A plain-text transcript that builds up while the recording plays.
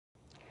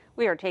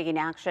We are taking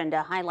action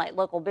to highlight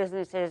local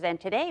businesses, and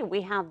today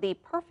we have the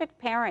perfect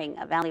pairing.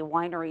 A Valley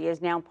Winery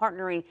is now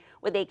partnering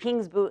with a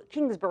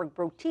Kingsburg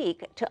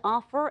boutique to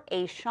offer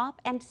a shop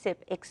and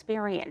sip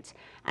experience.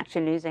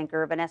 Action News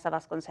anchor Vanessa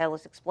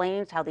Vasconcelos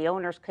explains how the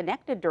owners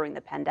connected during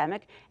the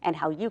pandemic and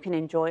how you can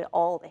enjoy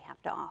all they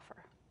have to offer.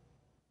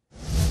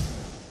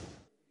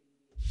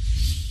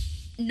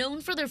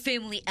 Known for their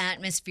family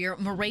atmosphere,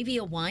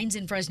 Moravia Wines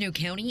in Fresno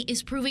County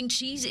is proving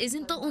cheese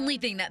isn't the only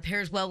thing that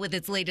pairs well with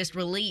its latest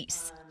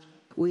release.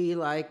 We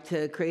like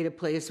to create a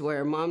place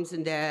where moms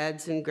and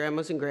dads and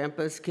grandmas and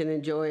grandpas can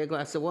enjoy a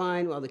glass of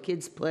wine while the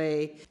kids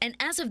play. And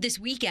as of this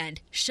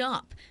weekend,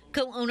 Shop.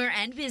 Co-owner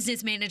and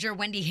business manager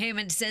Wendy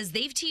Hammond says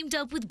they've teamed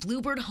up with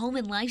Bluebird Home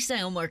and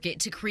Lifestyle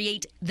Market to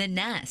create The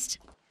Nest.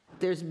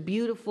 There's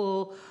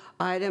beautiful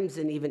items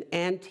and even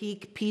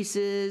antique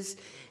pieces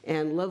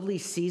and lovely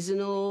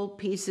seasonal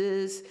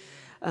pieces.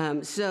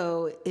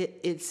 So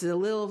it's a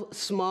little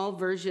small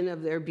version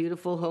of their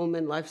beautiful home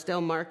and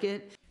lifestyle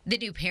market. The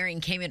new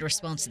pairing came in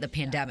response to the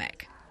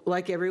pandemic.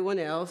 Like everyone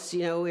else,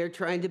 we're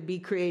trying to be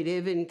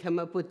creative and come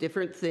up with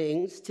different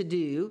things to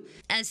do.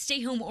 As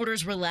stay-home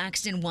orders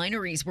relaxed and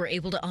wineries were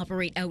able to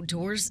operate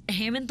outdoors,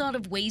 Hammond thought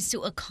of ways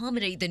to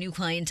accommodate the new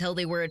clientele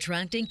they were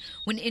attracting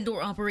when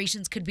indoor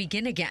operations could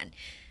begin again.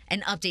 An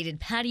updated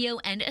patio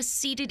and a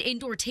seated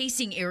indoor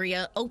tasting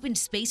area opened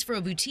space for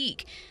a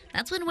boutique.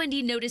 That's when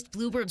Wendy noticed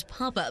Bluebird's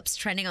pop-ups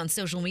trending on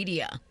social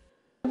media.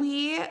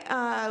 We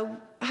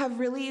have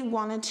really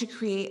wanted to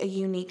create a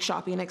unique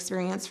shopping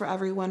experience for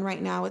everyone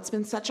right now. It's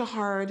been such a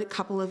hard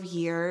couple of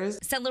years.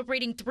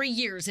 Celebrating 3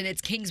 years in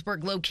its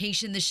Kingsburg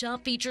location, the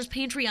shop features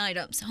pantry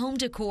items, home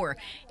decor,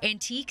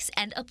 antiques,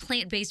 and a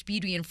plant-based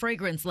beauty and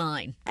fragrance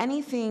line.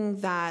 Anything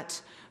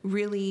that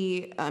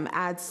really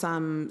adds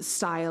some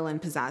style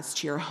and pizzazz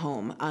to your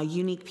home.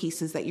 Unique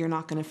pieces that you're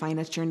not going to find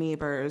at your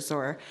neighbor's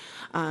or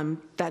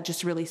that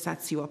just really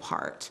sets you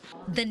apart.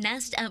 The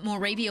Nest at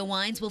Moravia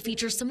Wines will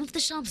feature some of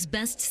the shop's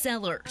best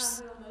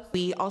sellers.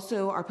 We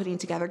also are putting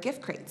together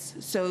gift crates,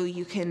 so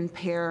you can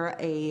pair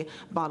a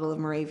bottle of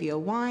Moravia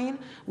wine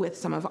with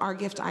some of our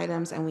gift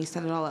items, and we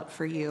set it all up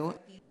for you.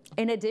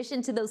 In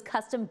addition to those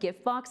custom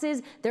gift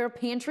boxes, there are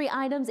pantry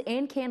items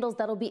and candles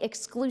that'll be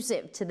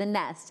exclusive to The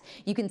Nest.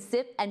 You can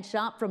sip and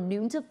shop from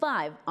noon to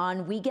 5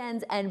 on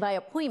weekends and by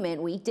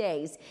appointment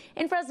weekdays.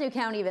 In Fresno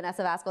County,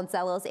 Vanessa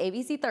Vasconcelos,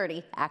 ABC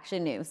 30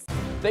 Action News.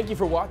 Thank you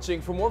for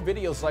watching. For more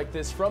videos like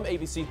this from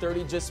ABC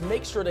 30, just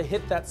make sure to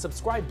hit that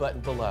subscribe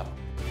button below.